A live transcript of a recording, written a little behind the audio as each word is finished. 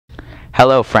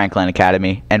Hello, Franklin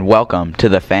Academy, and welcome to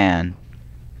The Fan.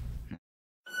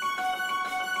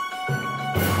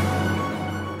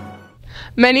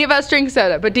 Many of us drink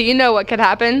soda, but do you know what could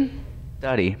happen? A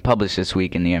study published this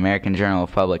week in the American Journal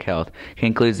of Public Health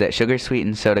concludes that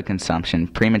sugar-sweetened soda consumption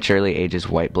prematurely ages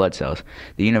white blood cells.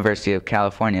 The University of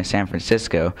California, San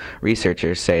Francisco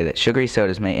researchers say that sugary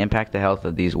sodas may impact the health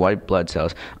of these white blood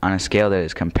cells on a scale that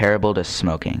is comparable to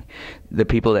smoking. The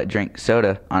people that drink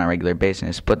soda on a regular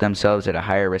basis put themselves at a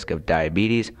higher risk of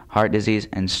diabetes, heart disease,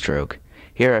 and stroke.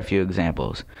 Here are a few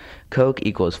examples. Coke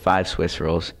equals 5 Swiss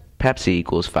rolls. Pepsi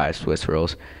equals 5 Swiss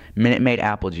rolls. Minute Maid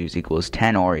apple juice equals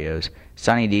 10 Oreos.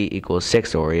 Sunny D equals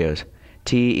 6 Oreos.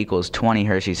 Tea equals 20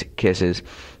 Hershey's Kisses.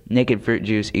 Naked fruit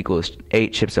juice equals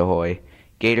 8 Chips Ahoy.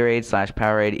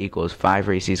 Gatorade/Powerade equals 5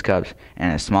 Reese's Cups.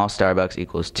 And a small Starbucks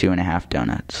equals 2.5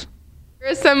 donuts.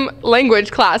 Here's some language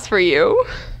class for you.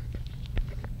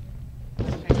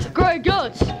 Great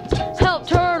guts, help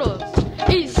turtles,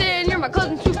 eat sand near my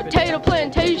cousin's sweet potato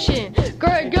plantation.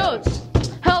 Great guts,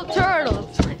 help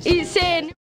turtles, eat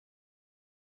sand.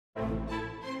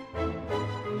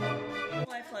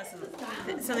 Life lessons.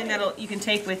 It's something that you can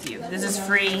take with you. This is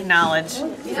free knowledge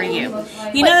for you.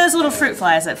 You know those little fruit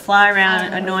flies that fly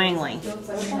around annoyingly?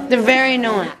 They're very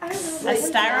annoying. A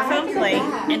styrofoam plate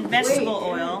and vegetable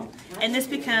oil, and this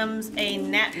becomes a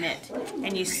gnat mitt.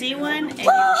 And you see one, and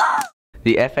you...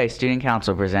 The FA Student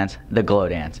Council presents The Glow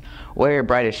Dance. Wear your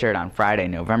brightest shirt on Friday,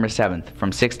 November 7th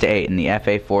from 6 to 8 in the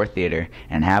FA 4 Theater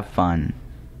and have fun.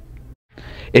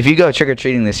 If you go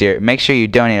trick-or-treating this year, make sure you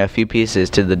donate a few pieces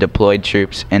to the deployed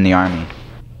troops in the Army.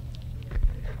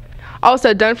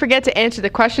 Also, don't forget to answer the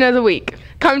question of the week.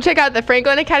 Come check out the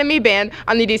Franklin Academy Band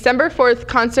on the December 4th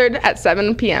concert at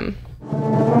 7 p.m.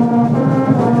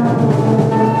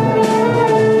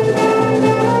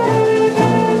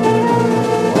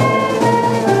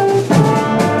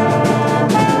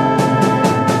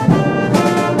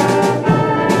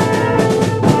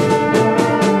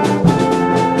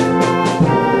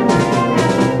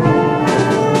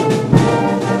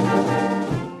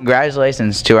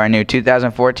 Congratulations to our new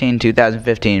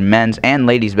 2014-2015 men's and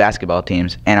ladies basketball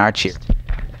teams and our cheer.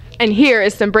 And here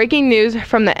is some breaking news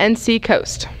from the NC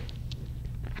coast.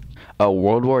 A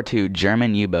World War II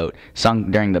German U-boat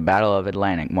sunk during the Battle of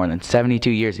Atlantic more than 72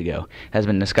 years ago has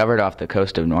been discovered off the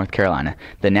coast of North Carolina,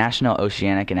 the National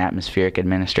Oceanic and Atmospheric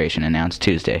Administration announced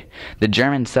Tuesday. The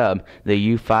German sub, the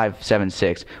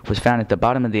U-576, was found at the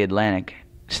bottom of the Atlantic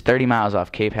 30 miles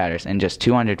off Cape Hatteras and just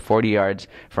 240 yards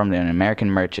from an American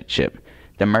merchant ship,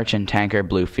 the merchant tanker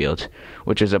Bluefields,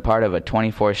 which was a part of a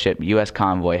 24-ship U.S.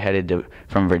 convoy headed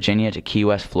from Virginia to Key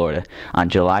West, Florida on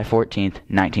July 14,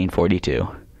 1942.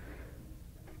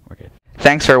 We're good.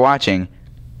 Thanks for watching.